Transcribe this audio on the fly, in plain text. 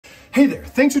Hey there,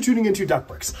 thanks for tuning into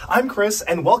Duckbricks. I'm Chris,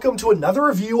 and welcome to another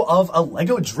review of a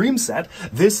LEGO Dream set.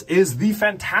 This is the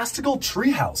Fantastical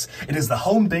Treehouse. It is the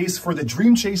home base for the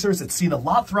Dream Chasers. It's seen a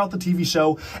lot throughout the TV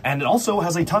show, and it also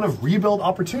has a ton of rebuild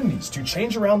opportunities to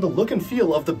change around the look and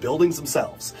feel of the buildings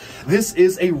themselves. This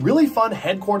is a really fun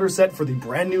headquarters set for the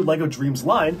brand new LEGO Dreamzzz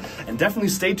line, and definitely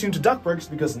stay tuned to Duckbricks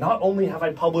because not only have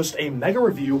I published a mega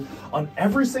review on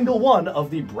every single one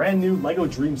of the brand new LEGO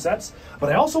Dream sets,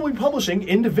 but I also will be publishing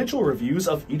individual reviews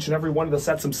of each and every one of the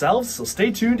sets themselves, so stay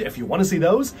tuned if you want to see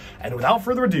those. And without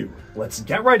further ado, let's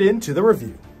get right into the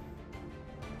review.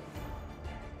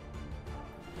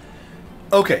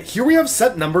 Okay, here we have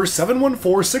set number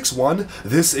 71461.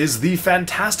 This is the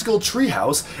Fantastical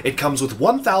Treehouse. It comes with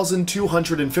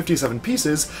 1,257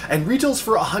 pieces and retails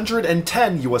for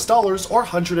 $110 US or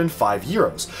 105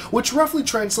 euros, which roughly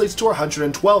translates to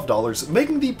 $112,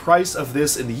 making the price of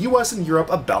this in the US and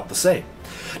Europe about the same.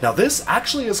 Now this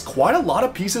actually is quite a lot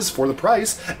of pieces for the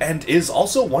price, and is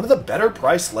also one of the better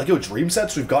priced LEGO Dream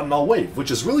sets we've gotten all wave,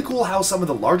 which is really cool how some of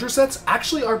the larger sets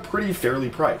actually are pretty fairly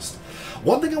priced.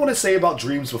 One thing I want to say about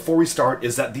Dreamzzz before we start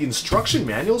is that the instruction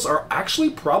manuals are actually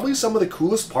probably some of the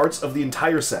coolest parts of the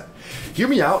entire set. Hear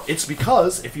me out, it's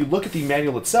because if you look at the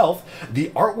manual itself, the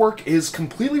artwork is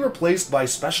completely replaced by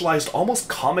specialized almost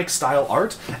comic style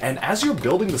art, and as you're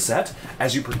building the set,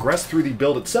 as you progress through the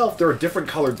build itself, there are different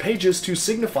colored pages to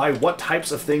signify what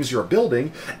types of things you're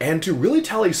building and to really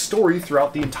tell a story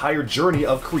throughout the entire journey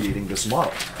of creating this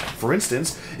model. For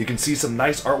instance, you can see some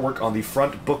nice artwork on the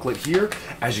front booklet here.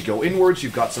 As you go inwards,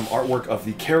 you've got some artwork of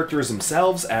the characters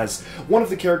themselves, as one of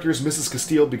the characters, Mrs.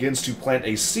 Castillo, begins to plant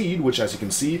a seed, which as you can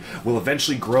see, will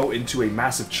eventually grow into a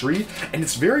massive tree. And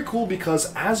it's very cool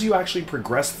because as you actually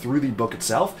progress through the book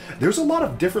itself, there's a lot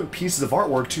of different pieces of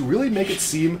artwork to really make it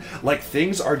seem like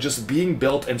things are just being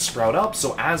built and sprout up.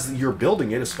 So as you're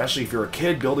building it, especially if you're a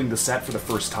kid building the set for the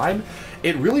first time,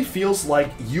 it really feels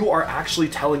like you are actually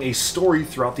telling a story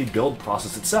throughout the build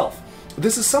process itself.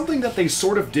 This is something that they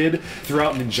sort of did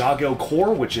throughout Ninjago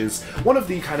Core, which is one of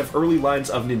the kind of early lines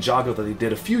of Ninjago that they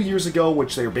did a few years ago,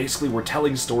 which they basically were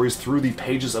telling stories through the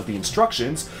pages of the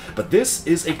instructions, but this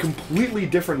is a completely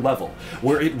different level,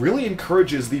 where it really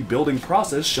encourages the building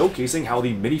process, showcasing how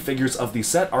the minifigures of the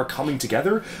set are coming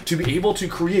together to be able to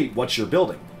create what you're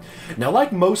building. Now,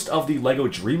 like most of the LEGO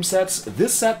Dream sets,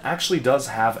 this set actually does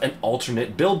have an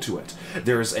alternate build to it.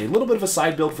 There's a little bit of a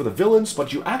side build for the villains,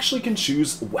 but you actually can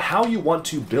choose how you want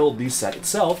to build the set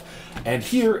itself, and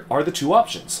here are the two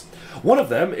options. One of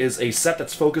them is a set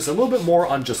that's focused a little bit more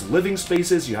on just living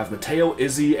spaces. You have Mateo,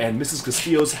 Izzy, and Mrs.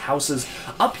 Castillo's houses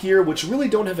up here, which really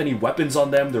don't have any weapons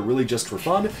on them. They're really just for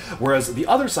fun. Whereas the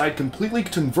other side completely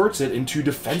converts it into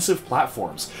defensive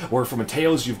platforms, where for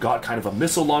Mateo's you've got kind of a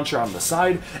missile launcher on the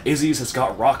side, Izzy's has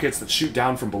got rockets that shoot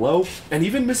down from below, and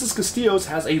even Mrs. Castillo's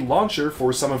has a launcher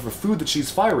for some of the food that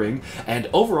she's firing. And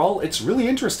overall, it's really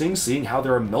interesting seeing how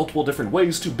there are multiple different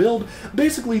ways to build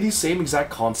basically the same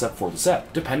exact concept for the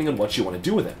set, depending on what you want to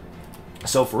do with it.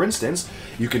 So for instance,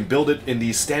 you can build it in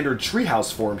the standard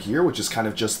treehouse form here, which is kind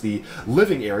of just the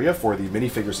living area for the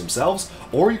minifigures themselves,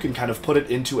 or you can kind of put it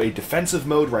into a defensive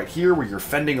mode right here where you're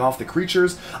fending off the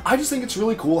creatures. I just think it's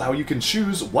really cool how you can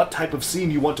choose what type of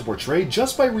scene you want to portray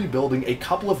just by rebuilding a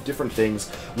couple of different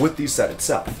things with the set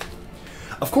itself.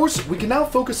 Of course, we can now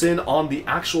focus in on the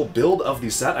actual build of the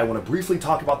set. I want to briefly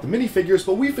talk about the minifigures,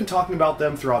 but we've been talking about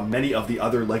them throughout many of the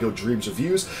other LEGO Dreamzzz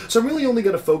reviews, so I'm really only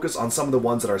going to focus on some of the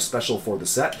ones that are special for the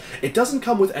set. It doesn't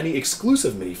come with any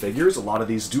exclusive minifigures. A lot of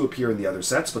these do appear in the other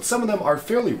sets, but some of them are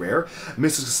fairly rare.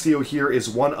 Mrs. Castillo here is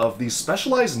one of the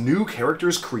specialized new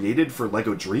characters created for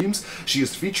LEGO Dreamzzz. She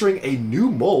is featuring a new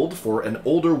mold for an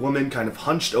older woman kind of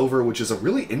hunched over, which is a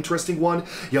really interesting one.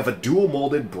 You have a dual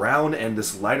molded brown and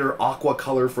this lighter aqua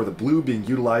color for the blue being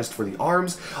utilized for the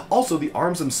arms. Also, the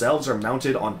arms themselves are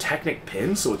mounted on Technic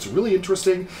pins, so it's really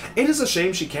interesting. It is a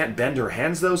shame she can't bend her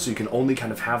hands though, so you can only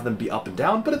kind of have them be up and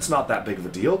down, but it's not that big of a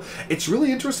deal. It's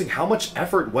really interesting how much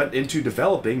effort went into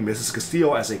developing Mrs.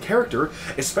 Castillo as a character,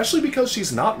 especially because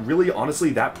she's not really honestly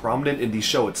that prominent in the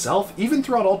show itself. Even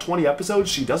throughout all 20 episodes,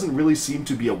 she doesn't really seem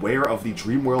to be aware of the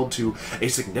dream world to a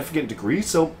significant degree,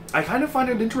 so I kind of find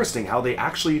it interesting how they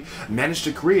actually managed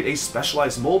to create a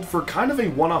specialized mold for kind of a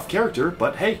one-off character,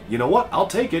 but hey, you know what? I'll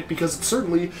take it because it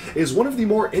certainly is one of the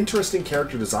more interesting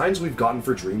character designs we've gotten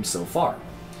for Dreamzzz so far.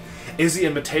 Izzy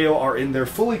and Mateo are in their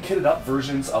fully kitted up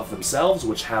versions of themselves,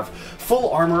 which have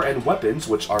full armor and weapons,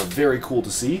 which are very cool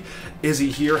to see.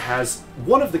 Izzy here has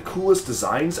one of the coolest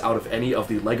designs out of any of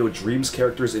the LEGO Dreamzzz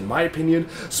characters in my opinion,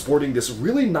 sporting this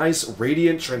really nice,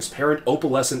 radiant, transparent,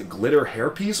 opalescent glitter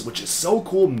hairpiece, which is so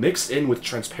cool, mixed in with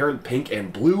transparent pink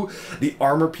and blue. The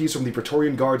armor piece from the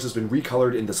Praetorian Guards has been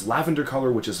recolored in this lavender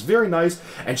color, which is very nice,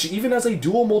 and she even has a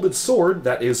dual molded sword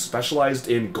that is specialized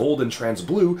in gold and trans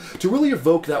blue to really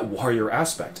evoke that warrior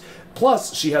aspect.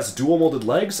 Plus, she has dual molded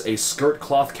legs, a skirt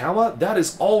cloth kama. That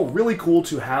is all really cool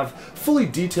to have fully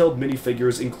detailed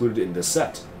minifigures included in this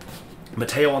set.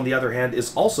 Mateo, on the other hand,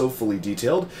 is also fully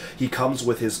detailed. He comes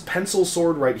with his pencil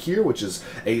sword right here, which is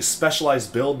a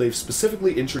specialized build they've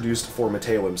specifically introduced for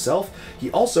Mateo himself. He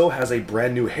also has a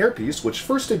brand new hairpiece, which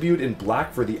first debuted in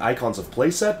black for the Icons of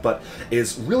playset, but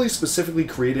is really specifically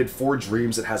created for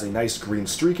Dreamzzz. It has a nice green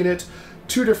streak in it.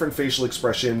 Two different facial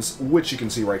expressions, which you can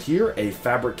see right here, a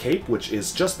fabric cape, which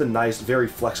is just the nice, very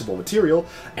flexible material,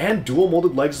 and dual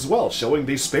molded legs as well, showing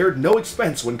they spared no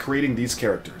expense when creating these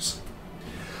characters.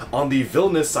 On the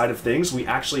villainous side of things, we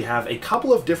actually have a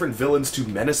couple of different villains to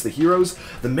menace the heroes.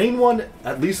 The main one,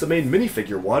 at least the main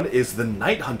minifigure one, is the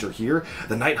Night Hunter here.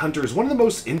 The Night Hunter is one of the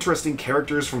most interesting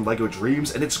characters from LEGO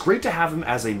Dreamzzz, and it's great to have him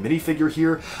as a minifigure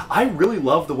here. I really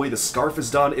love the way the scarf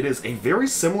is done. It is a very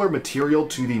similar material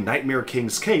to the Nightmare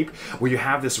King's cape, where you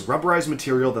have this rubberized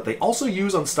material that they also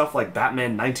use on stuff like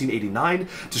Batman 1989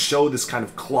 to show this kind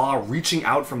of claw reaching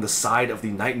out from the side of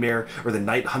the Nightmare or the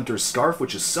Night Hunter's scarf,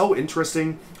 which is so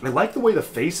interesting. I like the way the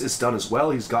face is done as well.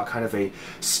 He's got kind of a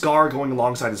scar going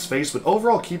alongside his face, but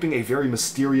overall keeping a very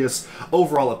mysterious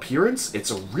overall appearance. It's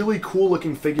a really cool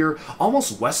looking figure,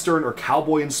 almost Western or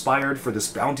cowboy inspired for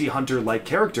this bounty hunter-like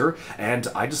character, and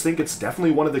I just think it's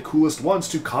definitely one of the coolest ones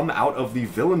to come out of the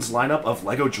villains lineup of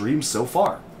LEGO Dreamzzz so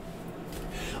far.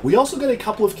 We also get a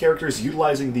couple of characters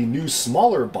utilizing the new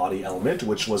smaller body element,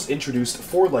 which was introduced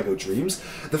for LEGO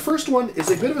Dreamzzz. The first one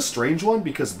is a bit of a strange one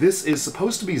because this is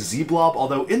supposed to be Z-Blob,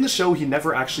 although in the show he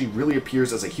never actually really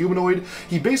appears as a humanoid.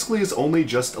 He basically is only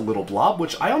just a little blob,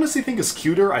 which I honestly think is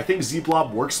cuter. I think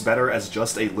Z-Blob works better as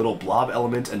just a little blob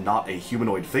element and not a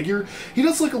humanoid figure. He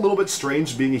does look a little bit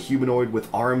strange being a humanoid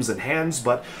with arms and hands,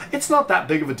 but it's not that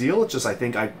big of a deal. It's just I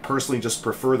think I personally just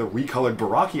prefer the recolored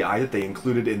Baraki eye that they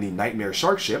included in the Nightmare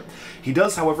Shark ship. He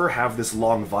does, however, have this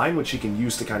long vine which he can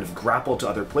use to kind of grapple to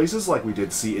other places like we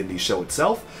did see in the show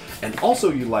itself, and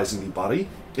also utilizing the body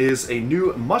is a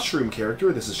new mushroom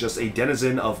character. This is just a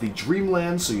denizen of the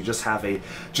Dreamland, so you just have a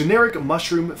generic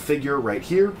mushroom figure right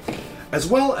here, as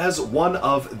well as one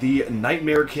of the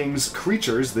Nightmare King's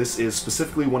creatures. This is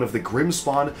specifically one of the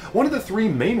Grimspawn, one of the three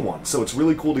main ones, so it's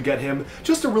really cool to get him.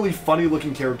 Just a really funny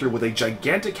looking character with a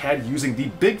gigantic head using the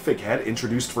Big Fig head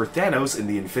introduced for Thanos in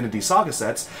the Infinity Saga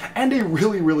sets, and a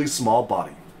really small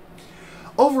body.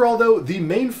 Overall though, the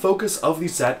main focus of the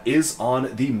set is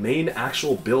on the main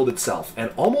actual build itself, and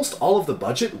almost all of the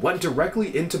budget went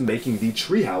directly into making the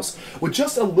treehouse, with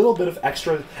just a little bit of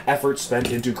extra effort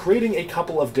spent into creating a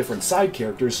couple of different side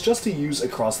characters just to use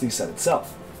across the set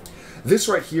itself. This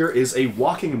right here is a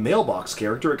walking mailbox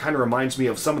character. It kind of reminds me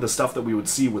of some of the stuff that we would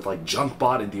see with like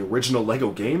Junkbot in the original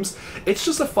LEGO games. It's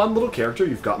just a fun little character.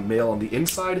 You've got mail on the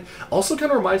inside. Also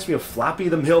kind of reminds me of Flappy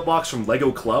the mailbox from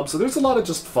LEGO Club. So there's a lot of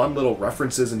just fun little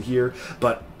references in here,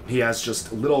 but he has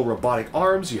just little robotic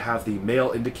arms. You have the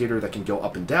mail indicator that can go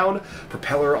up and down,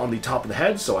 propeller on the top of the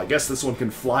head, so I guess this one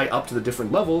can fly up to the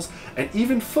different levels, and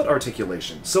even foot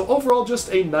articulation. So overall,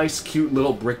 just a nice, cute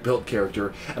little brick-built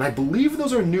character, and I believe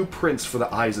those are new prints for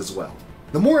the eyes as well.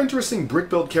 The more interesting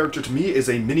brick-built character to me is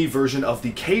a mini version of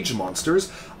the Cage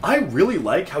Monsters. I really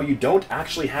like how you don't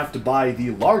actually have to buy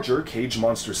the larger Cage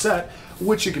Monster set,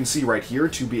 which you can see right here,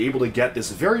 to be able to get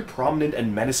this very prominent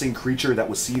and menacing creature that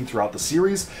was seen throughout the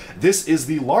series. This is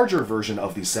the larger version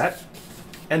of the set,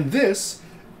 and this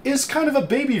is kind of a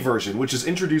baby version, which is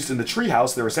introduced in the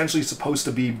Treehouse. They're essentially supposed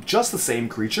to be just the same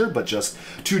creature, but just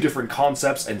two different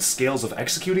concepts and scales of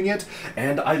executing it,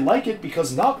 and I like it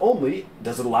because not only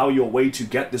does it allow you a way to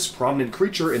get this prominent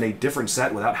creature in a different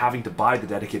set without having to buy the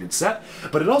dedicated set,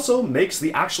 but it also makes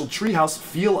the actual Treehouse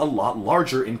feel a lot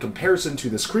larger in comparison to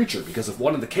this creature, because if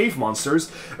one of the cave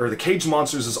monsters, or the Cage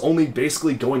Monsters, is only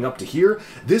basically going up to here,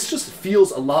 this just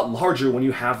feels a lot larger when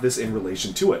you have this in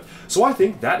relation to it. So I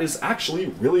think that is actually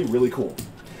really cool.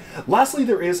 Lastly,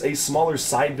 there is a smaller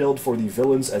side build for the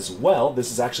villains as well.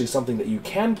 This is actually something that you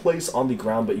can place on the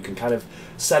ground, but you can kind of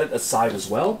set it aside as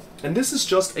well. And this is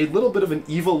just a little bit of an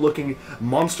evil-looking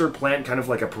monster plant, kind of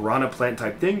like a piranha plant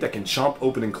type thing that can chomp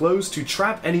open and close to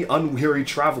trap any unwary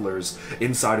travelers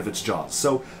inside of its jaws.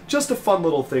 So just a fun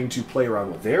little thing to play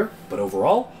around with there. But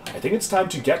overall, I think it's time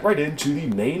to get right into the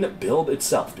main build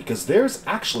itself, because there's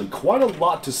actually quite a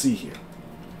lot to see here.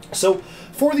 So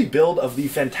for the build of the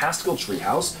Fantastical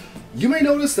Treehouse, you may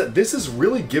notice that this is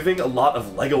really giving a lot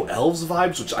of LEGO Elves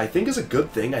vibes, which I think is a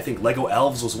good thing. I think LEGO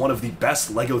Elves was one of the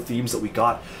best LEGO themes that we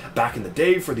got back in the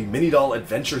day for the mini doll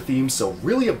adventure theme, so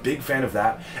really a big fan of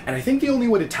that. And I think the only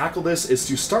way to tackle this is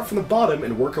to start from the bottom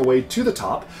and work our way to the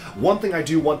top. One thing I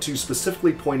do want to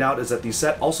specifically point out is that the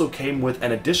set also came with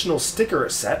an additional sticker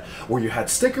set, where you had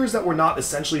stickers that were not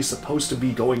essentially supposed to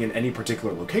be going in any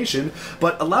particular location,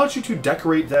 but allowed you to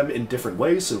decorate them in different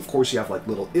ways. So of course you have like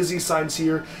little Izzy signs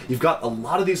here. You've got a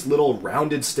lot of these little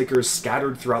rounded stickers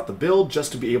scattered throughout the build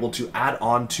just to be able to add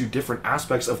on to different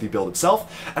aspects of the build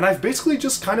itself, and I've basically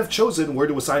just kind of chosen where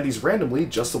to assign these randomly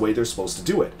just the way they're supposed to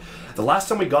do it. The last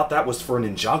time we got that was for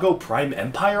Ninjago Prime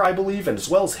Empire, I believe, and as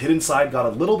well as Hidden Side got a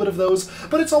little bit of those,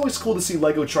 but it's always cool to see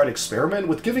LEGO try to experiment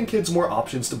with giving kids more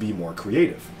options to be more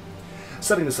creative.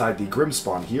 Setting aside the Grim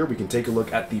Spawn here, we can take a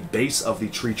look at the base of the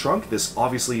tree trunk. This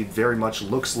obviously very much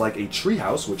looks like a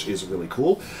treehouse, which is really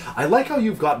cool. I like how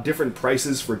you've got different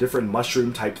prices for different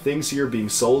mushroom type things here being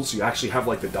sold, so you actually have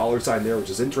like the dollar sign there,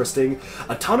 which is interesting.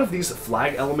 A ton of these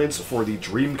flag elements for the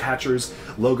Dream Catchers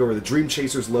logo or the Dream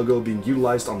Chasers logo being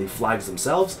utilized on the flags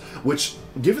themselves, which,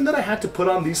 given that I had to put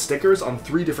on these stickers on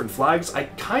 3 different flags, I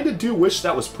kind of do wish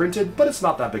that was printed, but it's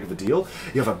not that big of a deal.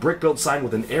 You have a brick-built sign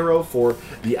with an arrow for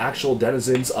the actual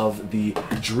denizens of the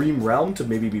Dream Realm to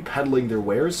maybe be peddling their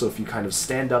wares, so if you kind of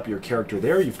stand up your character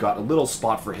there, you've got a little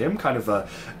spot for him, kind of a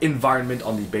environment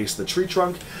on the base of the tree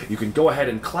trunk. You can go ahead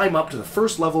and climb up to the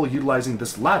first level utilizing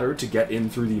this ladder to get in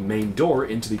through the main door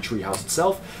into the treehouse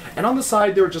itself, and on the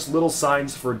side there are just little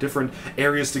signs for different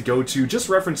areas to go to, just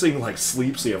referencing like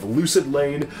sleep, so you have Lucid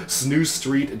Lane, Snooze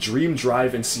Street, Dream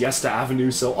Drive, and Siesta Avenue,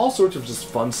 so all sorts of just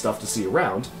fun stuff to see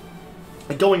around.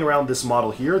 And going around this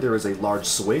model here, there is a large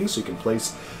swing, so you can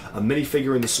place a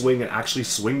minifigure in the swing and actually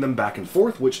swing them back and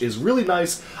forth, which is really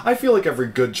nice. I feel like every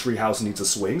good treehouse needs a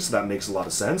swing, so that makes a lot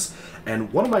of sense.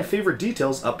 And one of my favorite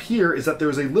details up here is that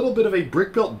there's a little bit of a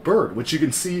brick-built bird, which you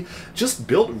can see just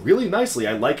built really nicely.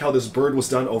 I like how this bird was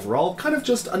done overall, kind of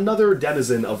just another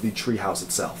denizen of the treehouse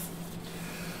itself.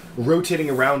 Rotating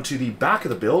around to the back of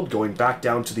the build, going back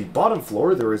down to the bottom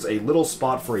floor, there is a little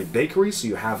spot for a bakery, so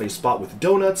you have a spot with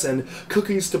donuts and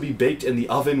cookies to be baked in the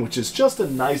oven, which is just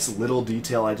a nice little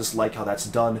detail. I just like how that's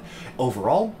done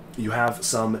overall. You have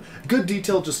some good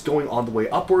detail just going on the way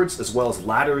upwards, as well as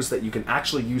ladders that you can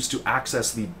actually use to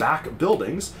access the back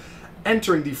buildings.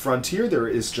 Entering the frontier, there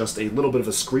is just a little bit of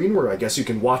a screen where I guess you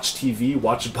can watch TV,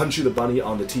 watch Bunchy the Bunny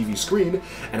on the TV screen,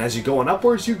 and as you go on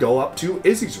upwards, you go up to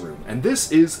Izzy's room, and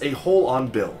this is a whole-on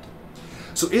build.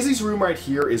 So Izzy's room right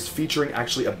here is featuring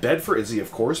actually a bed for Izzy,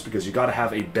 of course, because you gotta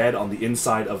have a bed on the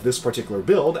inside of this particular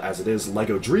build, as it is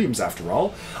LEGO Dreamzzz after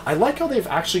all. I like how they've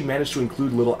actually managed to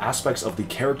include little aspects of the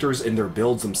characters in their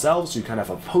builds themselves, so you kind of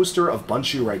have a poster of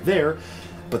Bunchy right there,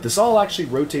 but this all actually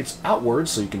rotates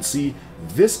outwards, so you can see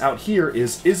this out here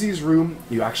is Izzy's room.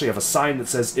 You actually have a sign that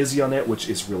says Izzy on it, which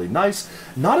is really nice.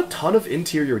 Not a ton of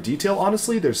interior detail,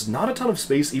 honestly. There's not a ton of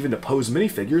space even to pose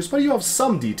minifigures, but you have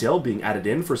some detail being added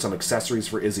in for some accessories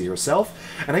for Izzy herself.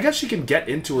 And I guess she can get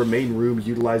into her main room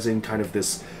utilizing kind of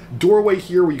this doorway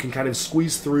here where you can kind of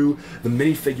squeeze through the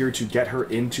minifigure to get her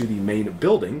into the main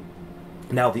building.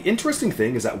 Now, the interesting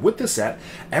thing is that with this set,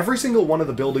 every single one of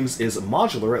the buildings is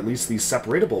modular, at least these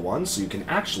separatable ones, so you can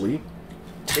actually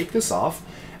take this off,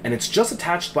 and it's just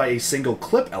attached by a single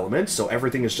clip element, so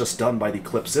everything is just done by the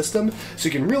clip system, so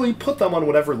you can really put them on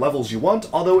whatever levels you want,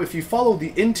 although if you follow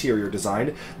the interior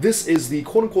design, this is the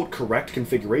quote-unquote correct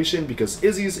configuration, because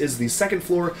Izzy's is the second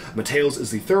floor, Mateo's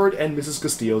is the third, and Mrs.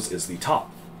 Castillo's is the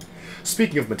top.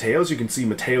 Speaking of Mateo's, you can see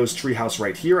Mateo's treehouse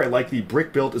right here. I like the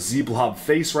brick-built Z-Blob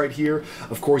face right here.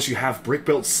 Of course, you have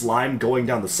brick-built slime going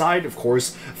down the side, of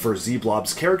course, for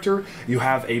Z-Blob's character. You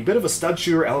have a bit of a stud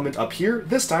shooter element up here,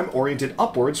 this time oriented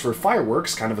upwards for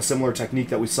fireworks, kind of a similar technique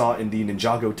that we saw in the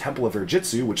Ninjago Temple of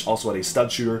Erjitsu, which also had a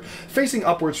stud shooter facing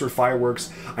upwards for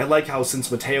fireworks. I like how, since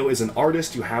Mateo is an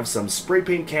artist, you have some spray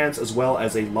paint cans as well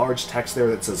as a large text there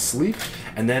that says sleep.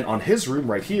 And then on his room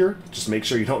right here, just make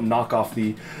sure you don't knock off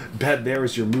the bed there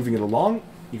as you're moving it along,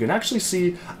 you can actually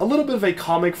see a little bit of a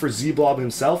comic for Z-Blob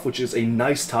himself, which is a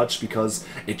nice touch because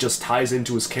it just ties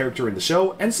into his character in the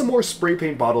show, and some more spray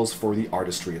paint bottles for the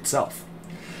artistry itself.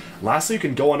 Lastly, you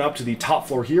can go on up to the top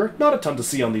floor here. Not a ton to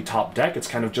see on the top deck. It's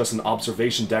kind of just an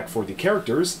observation deck for the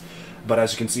characters. But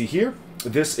as you can see here,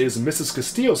 this is Mrs.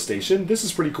 Castillo's station. This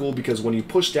is pretty cool because when you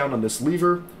push down on this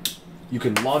lever, you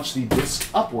can launch the disc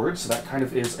upwards. So that kind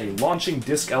of is a launching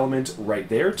disc element right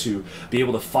there to be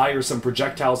able to fire some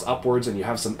projectiles upwards, and you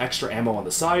have some extra ammo on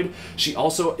the side. She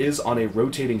also is on a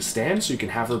rotating stand, so you can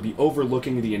have her be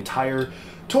overlooking the entire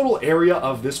total area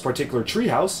of this particular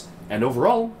treehouse. And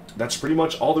overall, that's pretty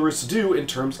much all there is to do in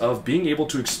terms of being able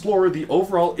to explore the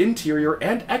overall interior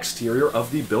and exterior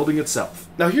of the building itself.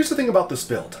 Now here's the thing about this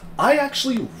build. I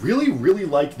actually really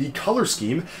like the color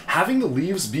scheme. Having the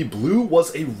leaves be blue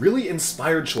was a really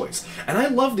inspired choice, and I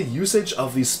love the usage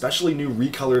of these specially new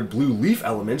recolored blue leaf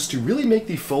elements to really make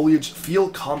the foliage feel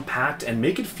compact and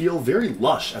make it feel very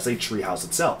lush as a treehouse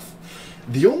itself.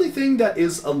 The only thing that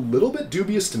is a little bit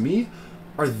dubious to me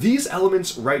are these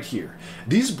elements right here.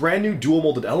 These brand new dual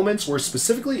molded elements were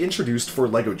specifically introduced for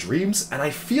LEGO Dreamzzz, and I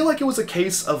feel like it was a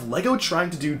case of LEGO trying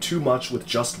to do too much with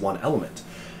just one element.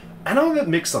 And I'm a bit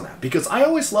mixed on that, because I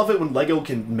always love it when LEGO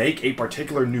can make a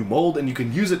particular new mold and you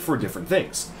can use it for different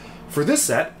things. For this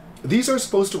set, these are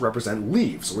supposed to represent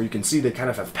leaves, where you can see they kind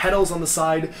of have petals on the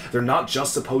side. They're not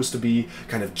just supposed to be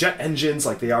kind of jet engines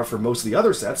like they are for most of the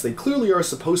other sets. They clearly are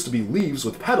supposed to be leaves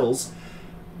with petals,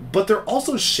 but they're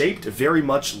also shaped very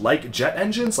much like jet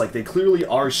engines. Like, they clearly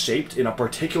are shaped in a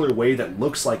particular way that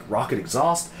looks like rocket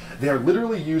exhaust. They are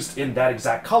literally used in that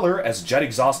exact color as jet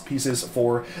exhaust pieces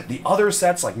for the other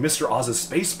sets like Mr. Oz's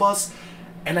Space Bus.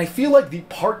 And I feel like the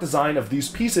part design of these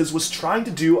pieces was trying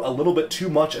to do a little bit too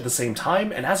much at the same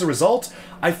time, and as a result,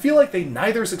 I feel like they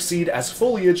neither succeed as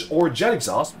foliage or jet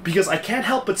exhaust, because I can't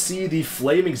help but see the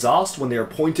flame exhaust when they are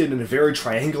pointed in a very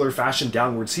triangular fashion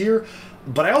downwards here,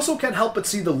 but I also can't help but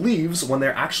see the leaves when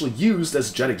they're actually used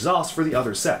as jet exhaust for the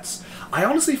other sets. I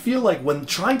honestly feel like when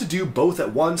trying to do both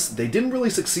at once, they didn't really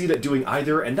succeed at doing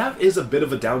either, and that is a bit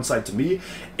of a downside to me.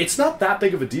 It's not that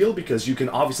big of a deal because you can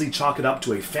obviously chalk it up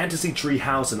to a fantasy tree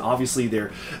house, and obviously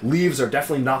their leaves are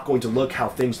definitely not going to look how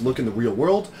things look in the real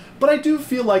world, but I do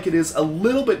feel like it is a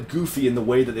little bit goofy in the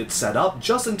way that it's set up,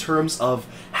 just in terms of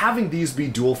having these be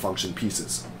dual function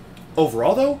pieces.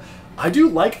 Overall though, I do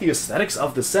like the aesthetics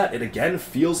of the set. It again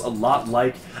feels a lot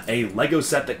like a LEGO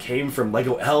set that came from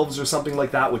LEGO Elves or something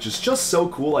like that, which is just so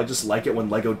cool. I just like it when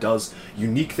LEGO does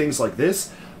unique things like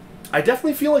this. I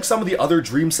definitely feel like some of the other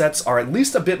Dream sets are at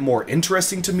least a bit more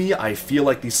interesting to me. I feel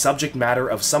like the subject matter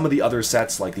of some of the other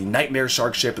sets, like the Nightmare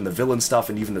Shark Ship and the Villain stuff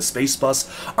and even the Space Bus,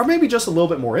 are maybe just a little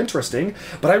bit more interesting,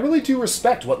 but I really do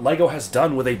respect what LEGO has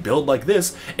done with a build like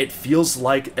this. It feels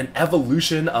like an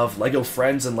evolution of LEGO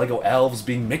Friends and LEGO Elves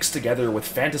being mixed together with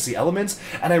fantasy elements,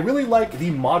 and I really like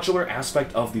the modular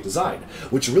aspect of the design,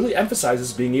 which really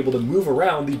emphasizes being able to move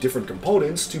around the different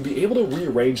components to be able to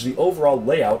rearrange the overall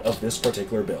layout of this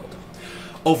particular build.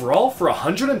 Overall, for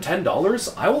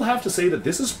 $110, I will have to say that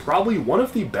this is probably one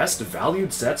of the best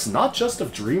valued sets, not just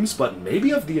of Dreamzzz, but maybe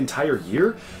of the entire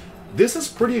year. This is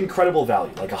pretty incredible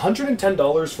value. Like,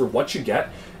 $110 for what you get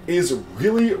is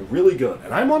really good,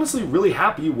 and I'm honestly really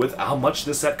happy with how much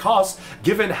this set costs,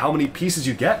 given how many pieces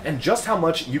you get and just how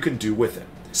much you can do with it.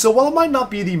 So while it might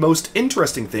not be the most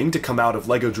interesting thing to come out of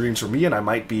LEGO Dreamzzz for me, and I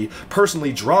might be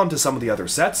personally drawn to some of the other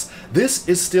sets, this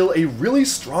is still a really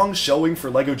strong showing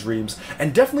for LEGO Dreamzzz,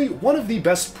 and definitely one of the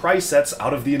best price sets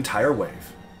out of the entire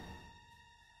wave.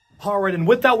 Alright, and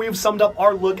with that, we have summed up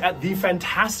our look at the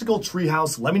Fantastical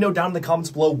Treehouse. Let me know down in the comments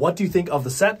below, what do you think of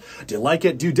the set? Do you like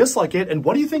it? Do you dislike it? And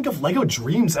what do you think of LEGO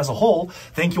Dreamzzz as a whole?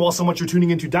 Thank you all so much for tuning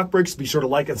into Duck Breaks. Be sure to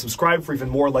like and subscribe for even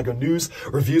more LEGO news,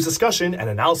 reviews, discussion, and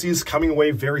analyses coming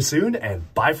away very soon,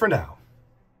 and bye for now.